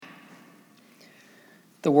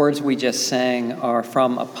The words we just sang are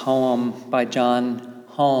from a poem by John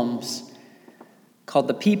Holmes called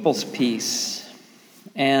The People's Peace.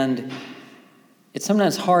 And it's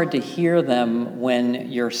sometimes hard to hear them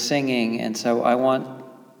when you're singing, and so I want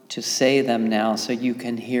to say them now so you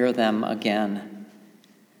can hear them again.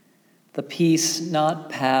 The peace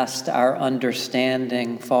not past our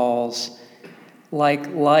understanding falls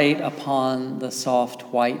like light upon the soft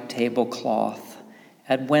white tablecloth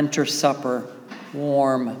at winter supper,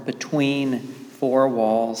 warm between four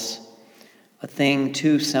walls, a thing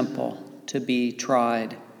too simple to be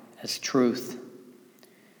tried as truth.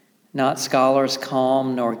 Not scholar's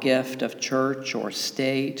calm, nor gift of church or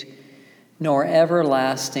state, nor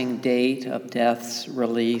everlasting date of death's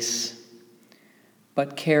release,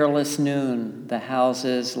 but careless noon, the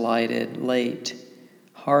houses lighted late,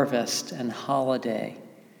 harvest and holiday,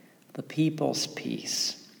 the people's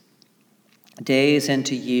peace. Days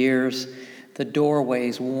into years, the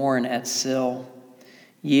doorways worn at sill,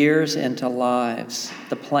 years into lives,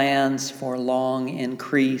 the plans for long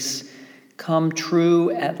increase come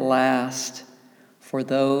true at last for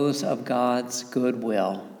those of God's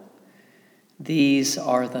goodwill. These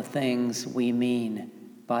are the things we mean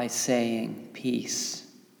by saying peace.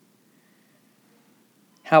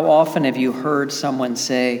 How often have you heard someone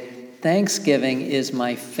say, "Thanksgiving is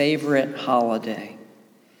my favorite holiday"?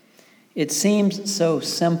 It seems so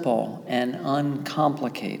simple and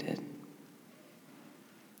uncomplicated.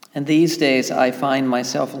 And these days I find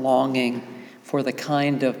myself longing for the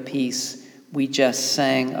kind of peace we just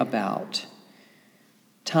sang about.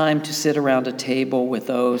 Time to sit around a table with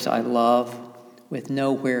those I love, with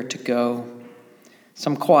nowhere to go.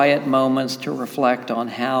 Some quiet moments to reflect on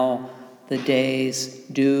how the days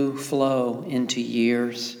do flow into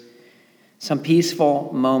years. Some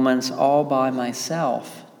peaceful moments all by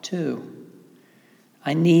myself, too.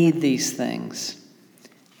 I need these things,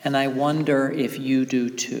 and I wonder if you do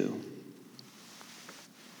too.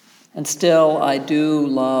 And still, I do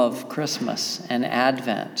love Christmas and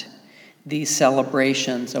Advent, these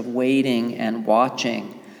celebrations of waiting and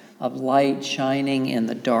watching, of light shining in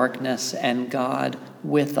the darkness and God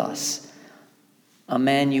with us,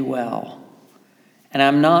 Emmanuel. And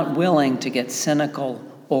I'm not willing to get cynical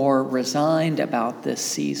or resigned about this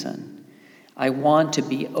season. I want to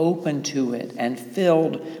be open to it and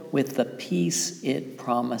filled with the peace it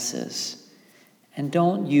promises. And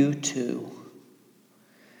don't you too?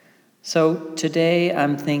 So today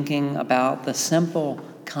I'm thinking about the simple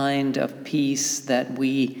kind of peace that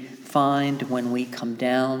we find when we come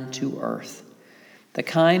down to earth. The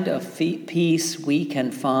kind of peace we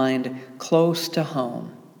can find close to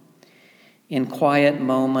home, in quiet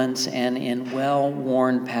moments and in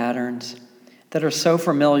well-worn patterns that are so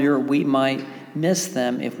familiar we might miss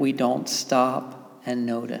them if we don't stop and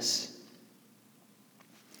notice.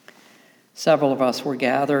 Several of us were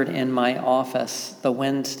gathered in my office the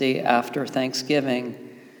Wednesday after Thanksgiving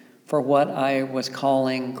for what I was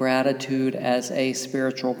calling gratitude as a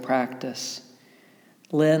spiritual practice.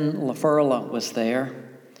 Lynn LaFurla was there,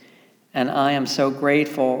 and I am so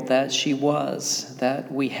grateful that she was, that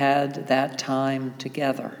we had that time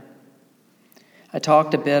together. I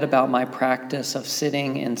talked a bit about my practice of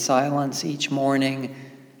sitting in silence each morning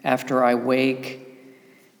after I wake,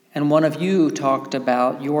 and one of you talked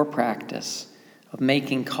about your practice of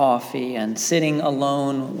making coffee and sitting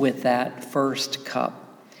alone with that first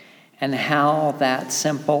cup, and how that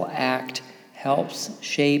simple act helps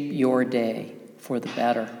shape your day for the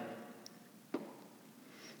better.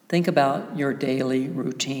 Think about your daily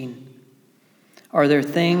routine. Are there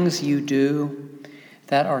things you do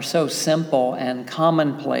that are so simple and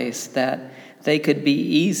commonplace that they could be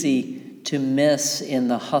easy to miss in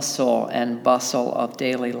the hustle and bustle of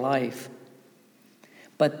daily life?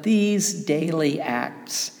 But these daily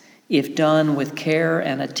acts, if done with care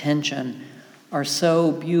and attention, are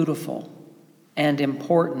so beautiful and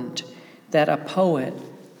important that a poet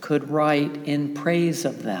could write in praise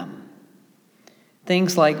of them.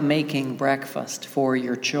 Things like making breakfast for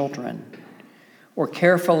your children, or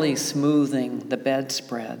carefully smoothing the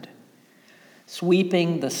bedspread,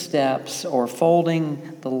 sweeping the steps or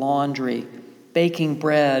folding the laundry, baking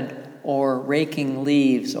bread or raking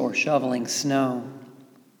leaves or shoveling snow.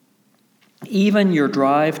 Even your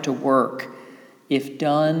drive to work, if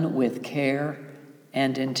done with care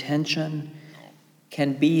and intention,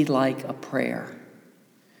 can be like a prayer.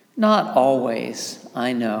 Not always,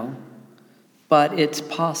 I know, but it's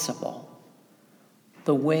possible.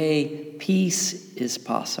 The way peace is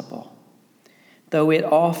possible. Though it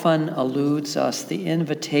often eludes us, the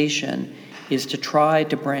invitation is to try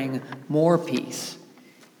to bring more peace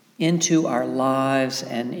into our lives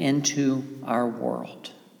and into our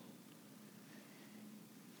world.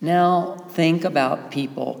 Now think about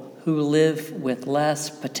people who live with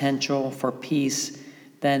less potential for peace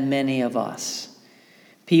than many of us.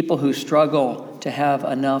 People who struggle to have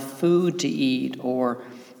enough food to eat, or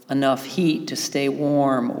enough heat to stay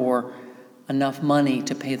warm, or enough money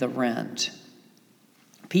to pay the rent.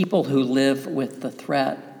 People who live with the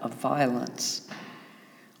threat of violence.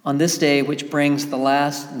 On this day, which brings the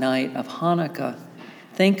last night of Hanukkah,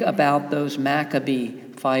 think about those Maccabee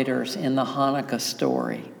fighters in the Hanukkah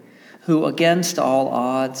story, who against all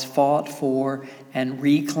odds fought for and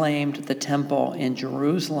reclaimed the temple in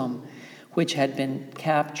Jerusalem, which had been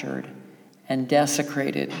captured and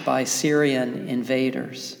desecrated by Syrian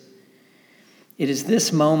invaders. It is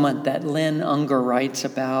this moment that Lynn Unger writes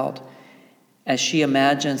about as she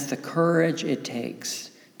imagines the courage it takes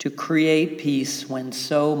to create peace when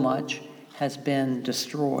so much has been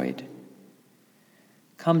destroyed.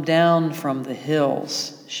 Come down from the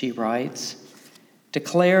hills, she writes.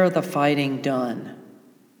 Declare the fighting done.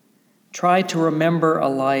 Try to remember a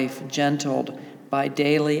life gentled by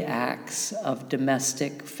daily acts of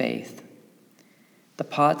domestic faith. The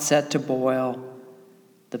pot set to boil,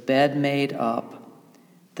 the bed made up,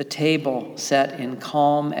 the table set in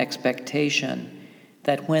calm expectation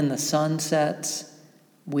that when the sun sets,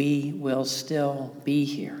 we will still be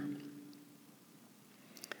here.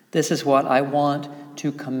 This is what I want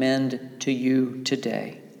to commend to you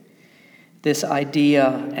today. This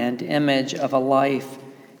idea and image of a life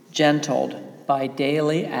gentled by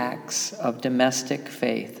daily acts of domestic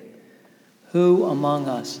faith. Who among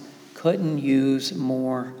us couldn't use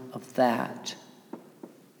more of that?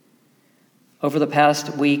 Over the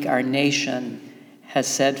past week, our nation has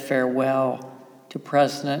said farewell to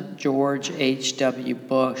President George H.W.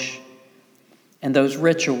 Bush, and those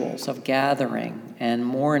rituals of gathering and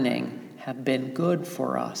mourning have been good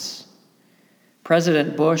for us.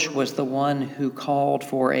 President Bush was the one who called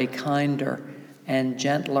for a kinder and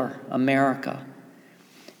gentler America,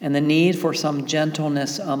 and the need for some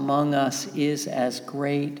gentleness among us is as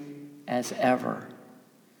great as ever.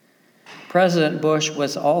 President Bush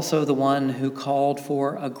was also the one who called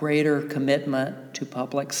for a greater commitment to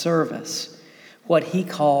public service, what he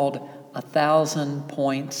called 1,000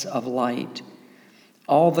 points of light.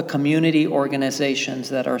 All the community organizations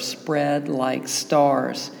that are spread like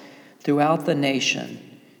stars throughout the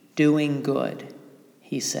nation, doing good,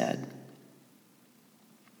 he said.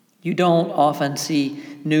 You don't often see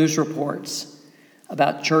news reports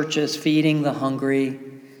about churches feeding the hungry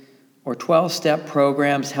or 12-step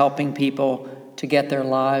programs helping people to get their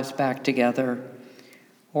lives back together,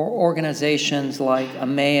 or organizations like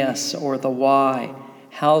Emmaus or the Y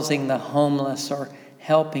housing the homeless or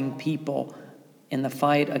helping people in the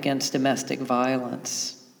fight against domestic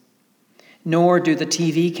violence. Nor do the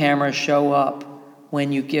TV cameras show up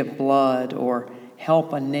when you give blood or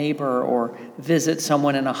help a neighbor or visit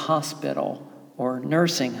someone in a hospital or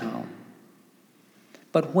nursing home.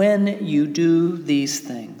 But when you do these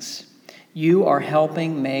things, you are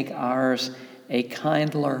helping make ours a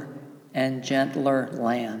kinder and gentler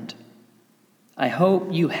land. I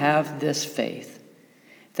hope you have this faith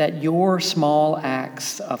that your small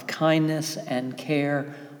acts of kindness and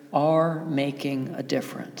care are making a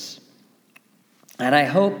difference. And I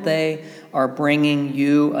hope they are bringing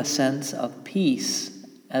you a sense of peace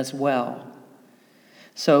as well.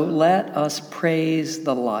 So let us praise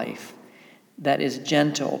the life that is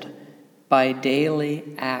gentled by daily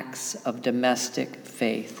acts of domestic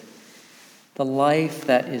faith, the life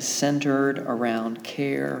that is centered around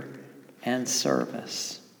care and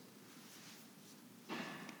service.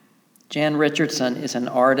 Jan Richardson is an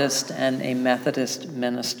artist and a Methodist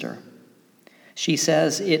minister. She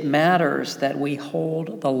says, it matters that we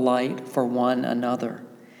hold the light for one another.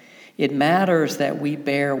 It matters that we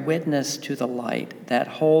bear witness to the light that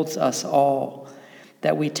holds us all,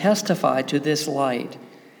 that we testify to this light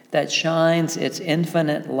that shines its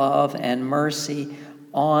infinite love and mercy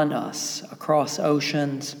on us across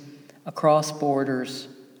oceans, across borders,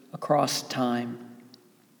 across time.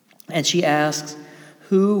 And she asks,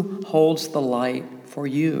 who holds the light for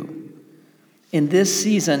you? In this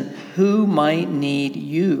season, who might need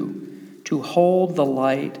you to hold the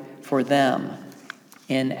light for them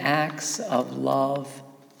in acts of love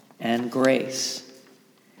and grace?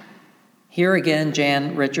 Hear again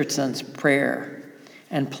Jan Richardson's prayer,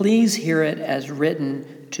 and please hear it as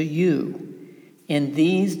written to you in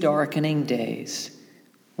these darkening days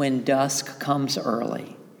when dusk comes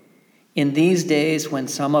early, in these days when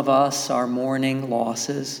some of us are mourning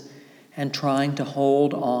losses and trying to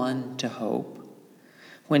hold on to hope,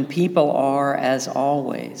 when people are, as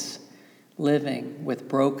always, living with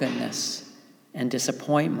brokenness and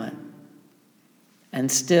disappointment. And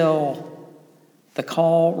still, the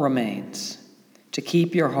call remains to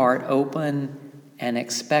keep your heart open and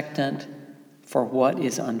expectant for what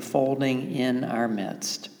is unfolding in our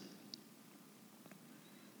midst.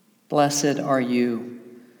 Blessed are you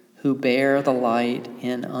who bear the light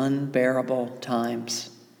in unbearable times,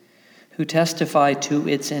 who testify to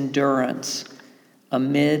its endurance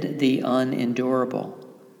amid the unendurable,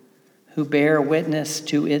 who bear witness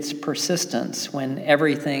to its persistence when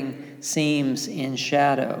everything seems in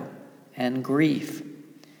shadow and grief.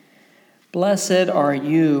 Blessed are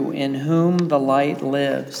you in whom the light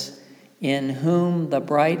lives, in whom the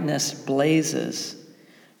brightness blazes,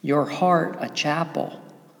 your heart a chapel,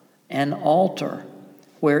 an altar,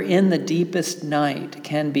 where in the deepest night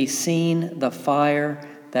can be seen the fire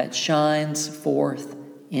that shines forth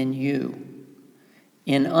in you,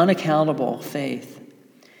 in unaccountable faith,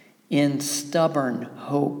 in stubborn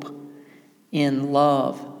hope, in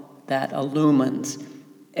love that illumines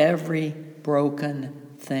every broken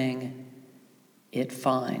thing it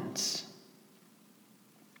finds.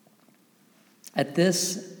 At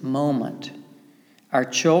this moment, our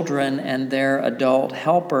children and their adult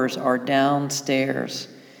helpers are downstairs,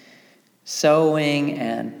 sewing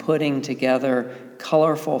and putting together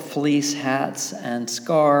colorful fleece hats and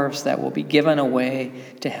scarves that will be given away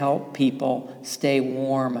to help people stay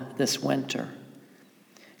warm this winter.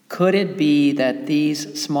 Could it be that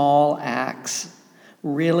these small acts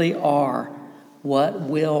really are what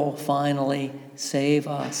will finally save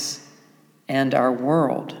us and our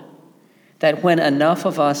world? That when enough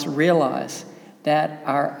of us realize that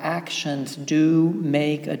our actions do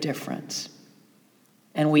make a difference,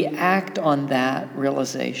 and we act on that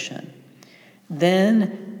realization,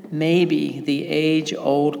 then maybe the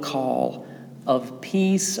age-old call of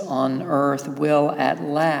peace on earth will at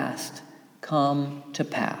last come to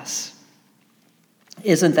pass.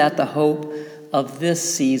 Isn't that the hope of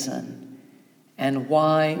this season and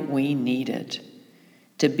why we need it?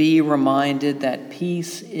 To be reminded that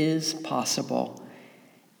peace is possible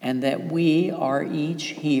and that we are each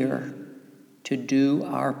here to do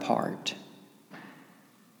our part.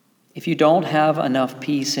 If you don't have enough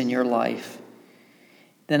peace in your life,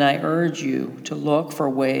 then I urge you to look for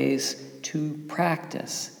ways to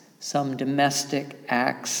practice some domestic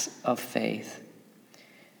acts of faith.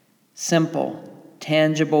 Simple,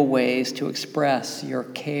 tangible ways to express your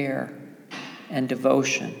care and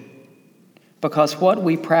devotion. Because what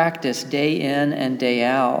we practice day in and day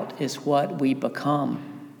out is what we become.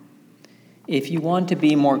 If you want to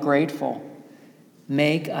be more grateful,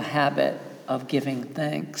 make a habit of giving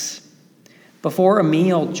thanks. Before a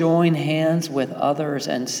meal, join hands with others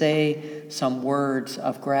and say some words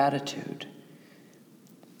of gratitude.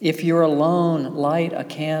 If you're alone, light a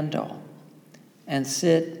candle and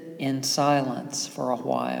sit in silence for a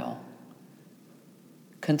while.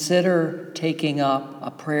 Consider taking up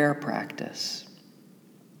a prayer practice.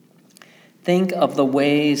 Think of the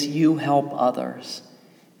ways you help others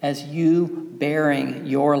as you bearing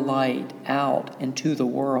your light out into the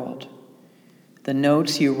world. The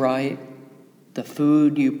notes you write, the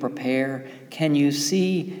food you prepare, can you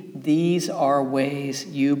see these are ways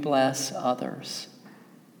you bless others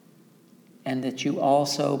and that you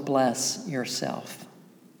also bless yourself?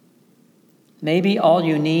 Maybe all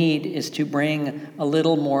you need is to bring a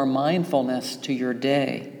little more mindfulness to your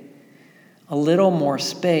day, a little more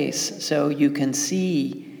space so you can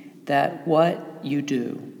see that what you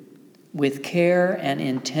do with care and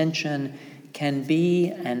intention can be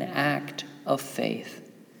an act of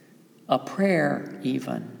faith, a prayer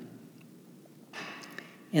even.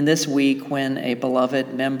 In this week, when a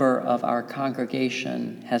beloved member of our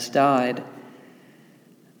congregation has died,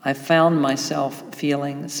 I found myself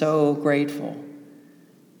feeling so grateful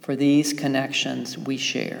for these connections we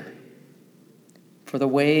share, for the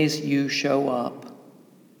ways you show up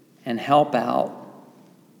and help out,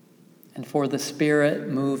 and for the Spirit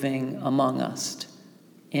moving among us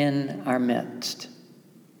in our midst.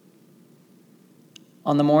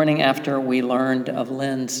 On the morning after we learned of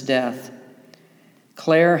Lynn's death,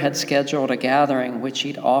 Claire had scheduled a gathering which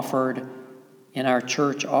he'd offered in our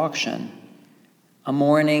church auction, a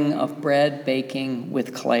morning of bread baking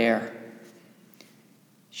with Claire.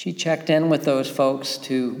 She checked in with those folks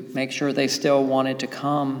to make sure they still wanted to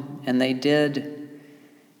come, and they did.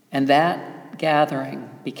 And that gathering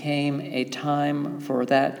became a time for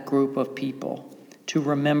that group of people to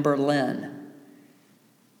remember Lynn.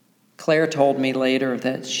 Claire told me later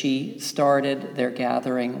that she started their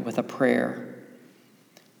gathering with a prayer,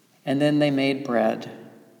 and then they made bread,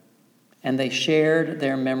 and they shared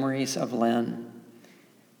their memories of Lynn.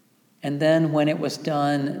 And then when it was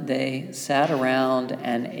done, they sat around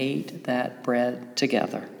and ate that bread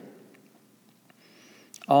together.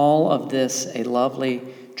 All of this a lovely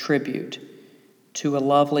tribute to a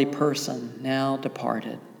lovely person now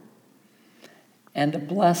departed, and a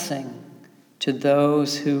blessing to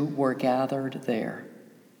those who were gathered there,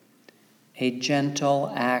 a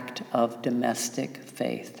gentle act of domestic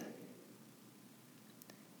faith.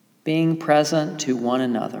 Being present to one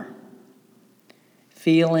another,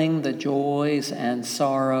 feeling the joys and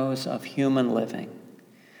sorrows of human living,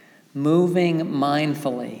 moving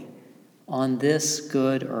mindfully on this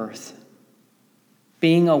good earth,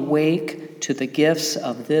 being awake to the gifts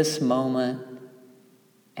of this moment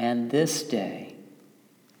and this day.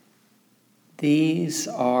 These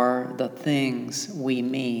are the things we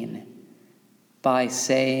mean by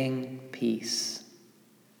saying peace.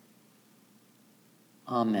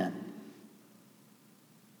 Amen.